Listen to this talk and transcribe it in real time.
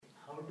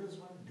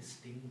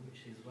distinguish?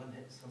 Is one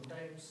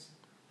sometimes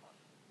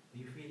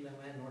we feel, am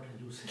I not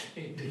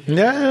hallucinating?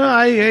 Yeah, no,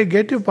 I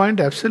get your point.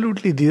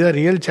 Absolutely. These are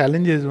real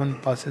challenges one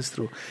passes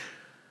through.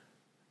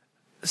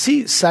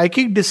 See,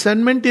 psychic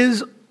discernment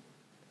is,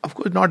 of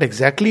course, not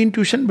exactly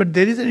intuition, but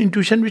there is an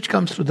intuition which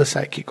comes through the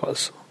psychic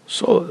also.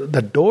 So,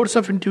 the doors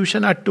of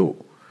intuition are two.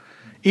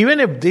 Even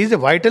if there is a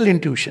vital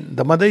intuition,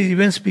 the mother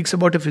even speaks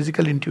about a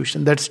physical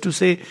intuition. That's to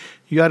say,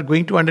 you are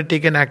going to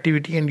undertake an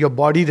activity and your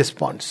body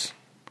responds.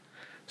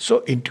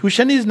 So,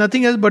 intuition is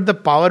nothing else but the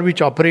power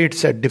which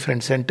operates at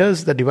different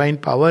centers, the divine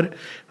power,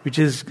 which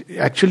is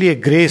actually a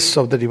grace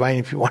of the divine,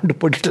 if you want to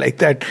put it like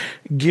that,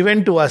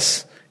 given to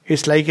us.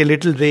 It's like a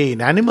little ray.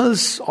 In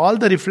animals, all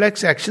the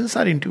reflex actions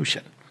are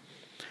intuition.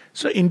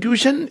 So,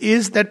 intuition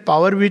is that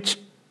power which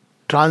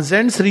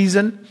transcends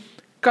reason,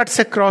 cuts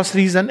across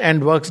reason,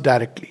 and works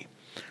directly.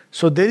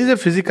 So, there is a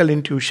physical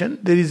intuition,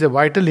 there is a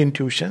vital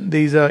intuition,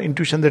 there is an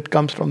intuition that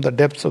comes from the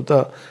depths of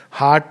the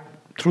heart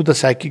through the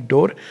psychic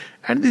door,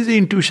 and there is an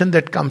intuition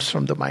that comes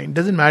from the mind.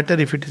 Doesn't matter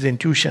if it is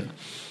intuition.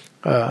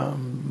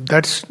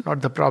 That's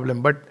not the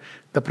problem. But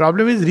the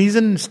problem is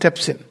reason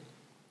steps in.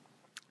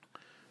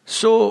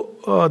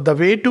 So, the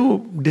way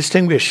to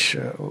distinguish,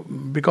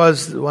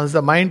 because once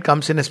the mind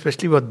comes in,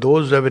 especially for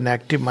those who have an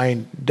active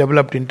mind,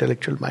 developed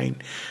intellectual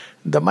mind,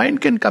 the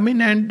mind can come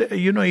in and,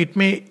 it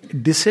may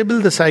disable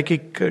the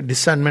psychic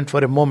discernment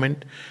for a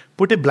moment,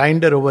 put a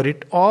blinder over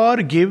it, or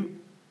give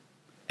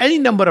any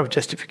number of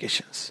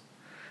justifications.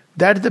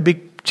 That's the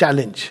big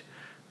challenge.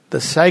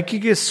 The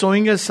psychic is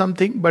showing us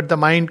something, but the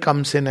mind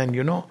comes in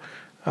and,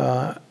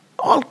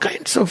 all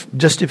kinds of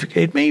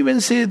justification. It may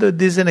even say that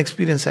this is an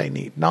experience I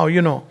need.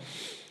 Now,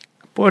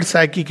 poor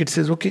psychic, it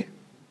says, okay,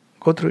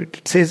 go through it.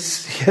 It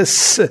says,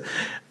 yes.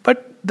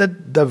 But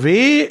the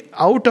way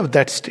out of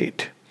that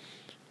state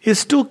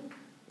is to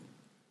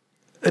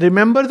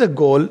remember the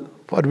goal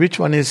for which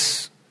one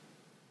is,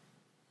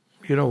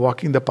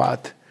 walking the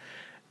path.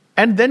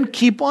 And then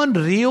keep on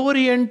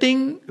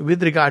reorienting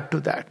with regard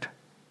to that.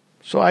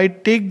 So I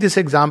take this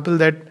example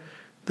that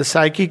the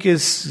psychic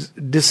is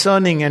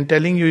discerning and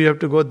telling you have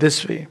to go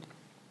this way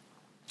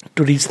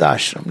to reach the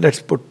ashram. Let's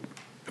put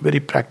a very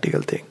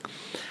practical thing.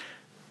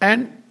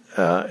 And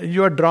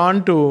you are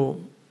drawn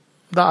to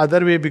the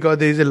other way because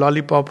there is a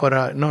lollipop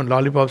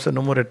lollipops are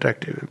no more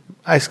attractive.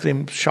 Ice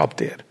cream shop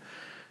there.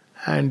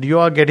 And you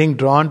are getting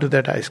drawn to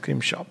that ice cream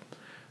shop.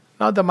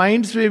 Now the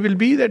mind's way will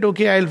be that,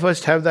 okay, I'll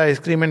first have the ice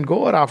cream and go,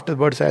 or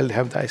afterwards I'll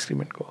have the ice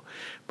cream and go.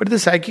 But the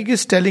psychic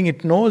is telling,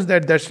 it knows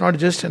that that's not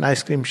just an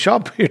ice cream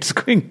shop, it's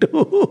going to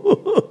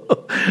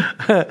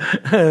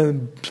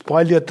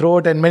spoil your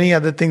throat and many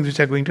other things which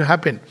are going to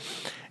happen.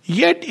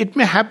 Yet it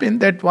may happen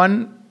that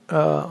one,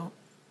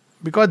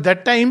 because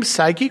that time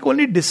psychic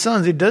only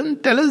discerns, it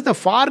doesn't tell us the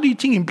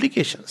far-reaching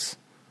implications.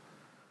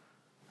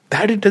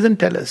 That it doesn't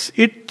tell us.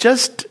 It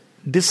just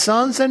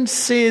discerns and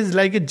says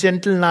like a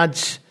gentle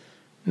nudge,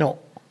 no.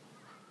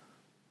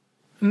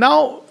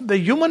 Now, the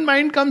human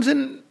mind comes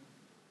in.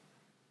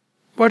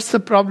 What's the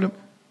problem?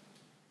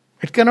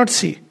 It cannot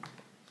see.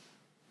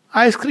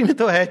 Ice cream is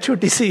hai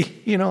choti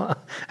si. I'm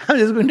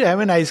just going to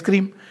have an ice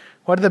cream.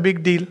 What's the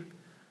big deal?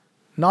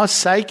 Now,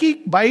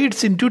 psychic, by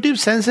its intuitive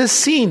sense, has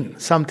seen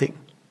something.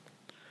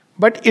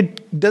 But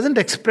it doesn't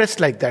express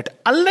like that.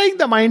 Unlike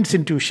the mind's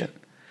intuition.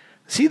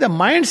 See, the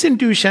mind's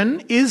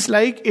intuition is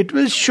like, it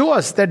will show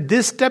us that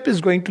this step is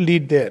going to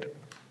lead there.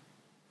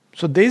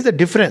 So there is the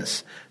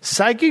difference.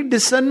 Psychic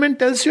discernment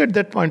tells you at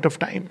that point of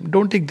time,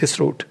 don't take this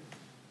route.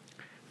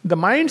 The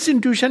mind's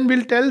intuition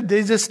will tell there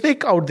is a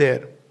snake out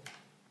there,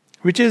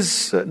 which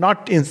is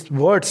not in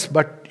words,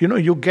 but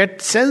you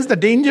sense the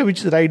danger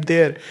which is right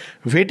there,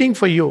 waiting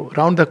for you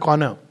round the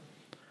corner.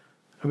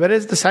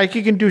 Whereas the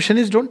psychic intuition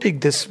is, don't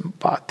take this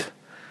path.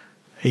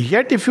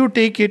 Yet if you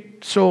take it,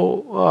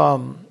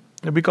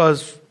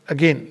 because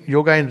again,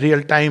 yoga in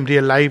real time,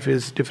 real life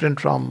is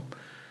different from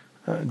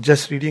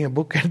just reading a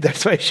book, and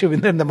that's why Shri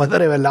Aurobindo and the mother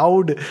have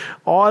allowed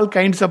all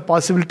kinds of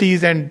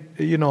possibilities and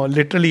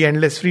literally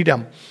endless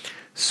freedom.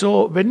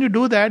 So when you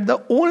do that,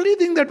 the only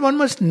thing that one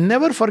must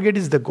never forget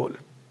is the goal.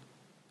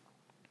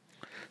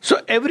 So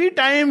every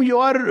time you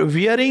are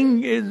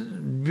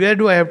veering, where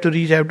do I have to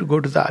reach? I have to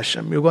go to the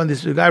ashram. You go on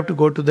this, I have to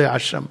go to the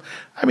ashram.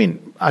 I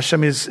mean,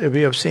 ashram is a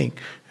way of saying,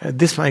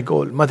 this is my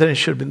goal, Mother and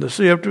Shri Aurobindo.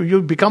 So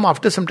you become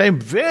after some time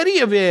very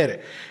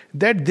aware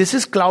that this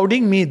is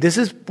clouding me, this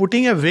is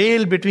putting a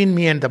veil between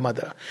me and the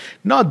mother.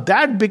 Now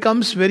that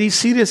becomes very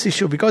serious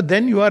issue, because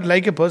then you are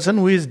like a person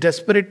who is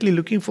desperately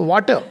looking for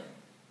water.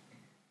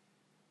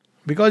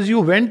 Because you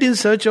went in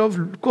search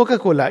of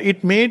Coca-Cola.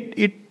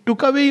 It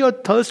took away your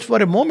thirst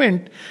for a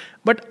moment,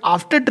 but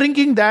after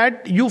drinking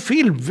that, you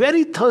feel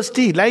very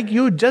thirsty, like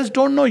you just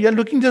don't know, you're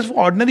looking just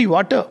for ordinary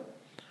water.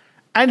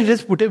 And it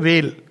has put a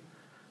veil.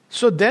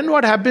 So then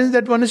what happens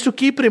that one has to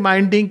keep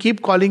reminding,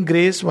 keep calling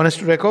grace, one has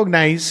to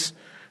recognize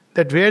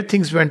that where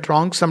things went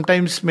wrong,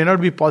 sometimes may not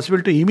be possible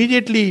to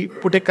immediately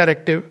put a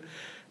corrective,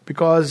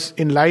 because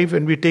in life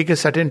when we take a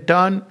certain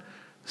turn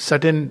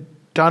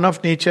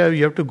of nature,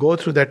 you have to go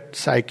through that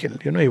cycle,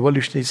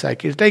 evolutionary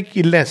cycle. It's like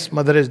illness.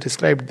 Mother has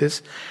described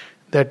this,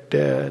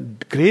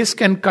 that grace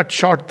can cut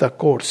short the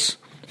course,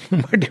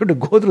 but you have to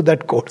go through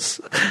that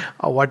course,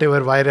 or whatever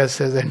virus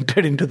has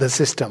entered into the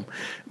system.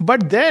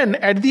 But then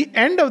at the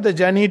end of the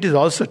journey, it is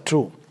also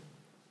true.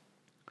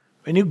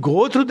 When you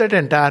go through that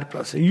entire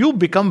process, you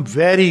become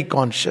very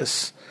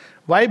conscious.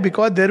 Why?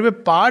 Because there were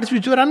parts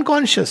which were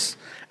unconscious.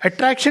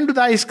 Attraction to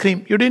the ice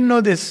cream, you didn't know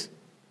this.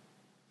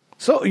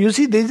 So you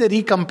see, there is a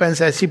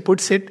recompense, as he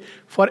puts it,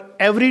 for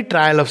every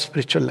trial of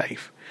spiritual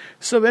life.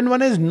 So when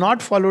one has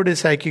not followed a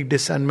psychic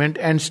discernment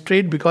and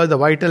strayed because the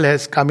vital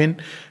has come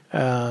in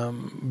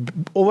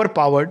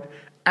overpowered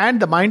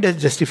and the mind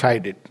has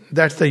justified it.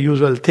 That's the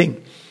usual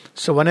thing.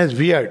 So one has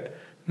veered.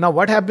 Now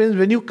what happens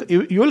when you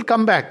will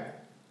come back?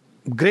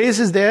 Grace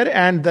is there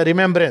and the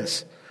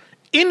remembrance.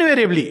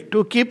 Invariably,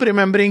 to keep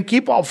remembering,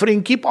 keep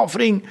offering,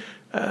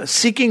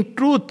 seeking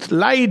truth,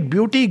 light,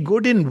 beauty,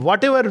 good in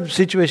whatever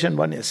situation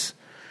one is.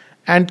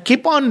 And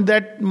keep on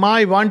that,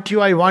 I want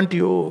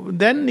you.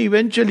 Then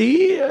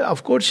eventually,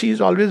 of course, she is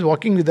always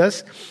walking with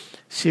us.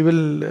 She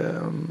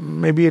will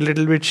maybe a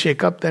little bit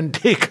shake up, then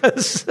take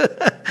us.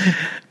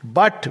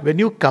 But when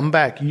you come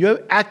back, you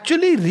have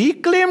actually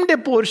reclaimed a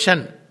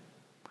portion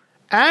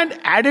and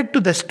added to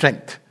the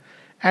strength.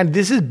 And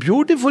this is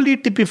beautifully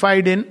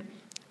typified in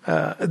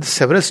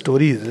several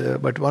stories.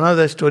 But one of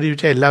the stories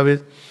which I love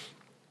is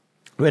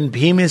when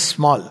Bhim is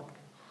small.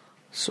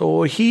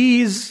 So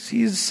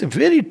he's a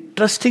very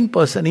trusting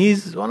person.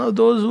 He's one of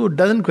those who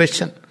doesn't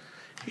question.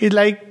 He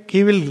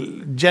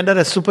will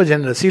generous, super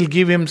generous. He'll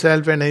give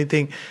himself and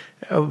anything.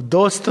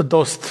 Dost to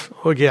dost.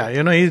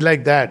 Okay, he's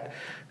like that.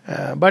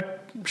 But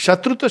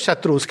Shatru to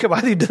Shatru. Uske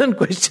baad he doesn't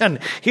question.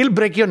 He'll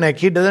break your neck.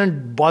 He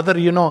doesn't bother,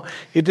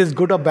 it is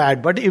good or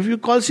bad. But if you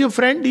calls you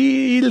friend,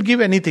 he'll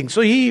give anything.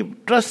 So he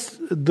trusts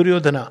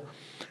Duryodhana.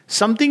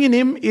 Something in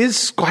him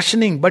is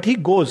cautioning, but he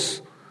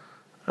goes.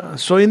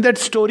 So in that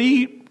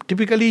story,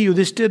 typically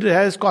Yudhishthir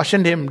has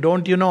cautioned him,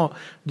 don't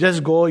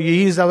just go,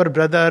 he is our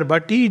brother,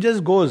 but he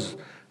just goes.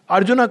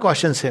 Arjuna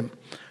cautions him,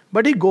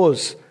 but he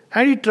goes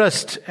and he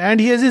trusts, and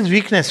he has his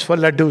weakness for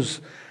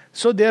laddus.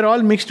 So they are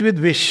all mixed with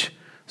wish.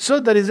 So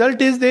the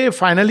result is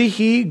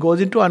he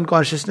goes into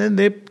unconsciousness and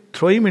they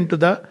throw him into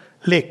the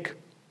lake.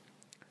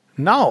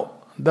 Now,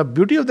 the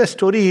beauty of the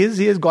story is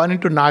he has gone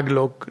into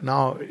Naglok.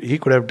 Now, he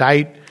could have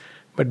died,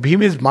 but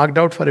Bhim is marked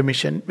out for a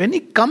mission. When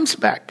he comes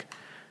back,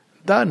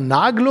 the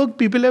Naglok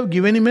people have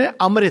given him an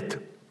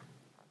Amrit,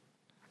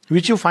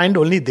 which you find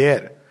only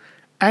there.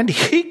 And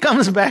he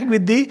comes back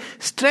with the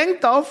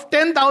strength of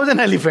 10,000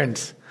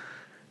 elephants.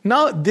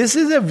 Now, this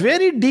is a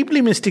very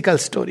deeply mystical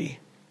story.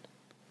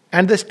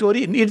 And the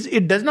story,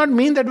 it does not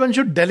mean that one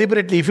should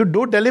deliberately. If you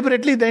do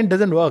deliberately, then it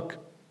doesn't work.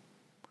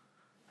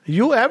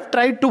 You have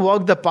tried to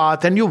walk the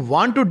path and you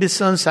want to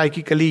discern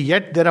psychically,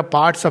 yet there are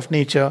parts of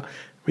nature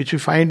which we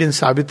find in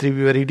Savitri.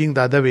 We were reading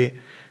the other way,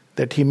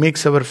 that he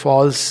makes our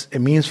falls a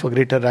means for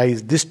greater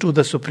rise. This too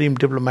the supreme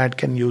diplomat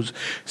can use.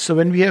 So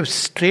when we have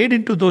strayed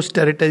into those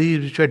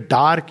territories which were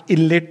dark,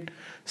 illit,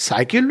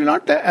 psyche will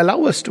not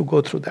allow us to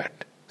go through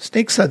that.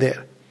 Snakes are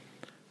there.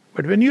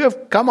 But when you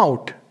have come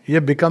out, you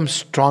have become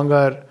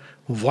stronger,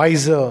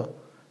 wiser,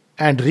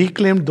 and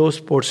reclaimed those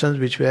portions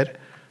which were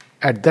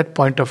at that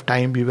point of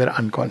time we were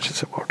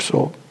unconscious about.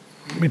 So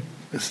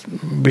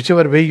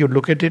whichever way you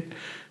look at it,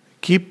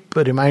 keep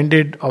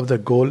reminded of the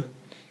goal.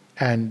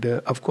 And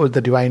of course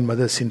the Divine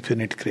Mother's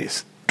infinite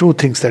grace. Two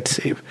things that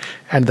save.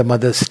 And the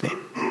Mother's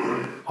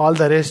name. All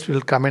the rest will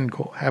come and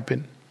go,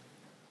 happen.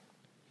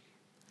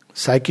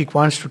 Psychic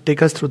wants to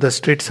take us through the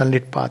straight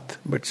sunlit path.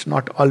 But it's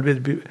not always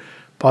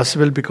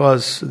possible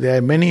because there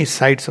are many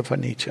sides of our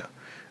nature.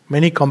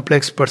 Many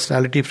complex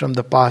personality from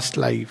the past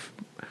life.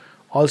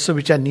 Also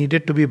which are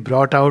needed to be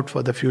brought out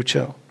for the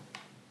future.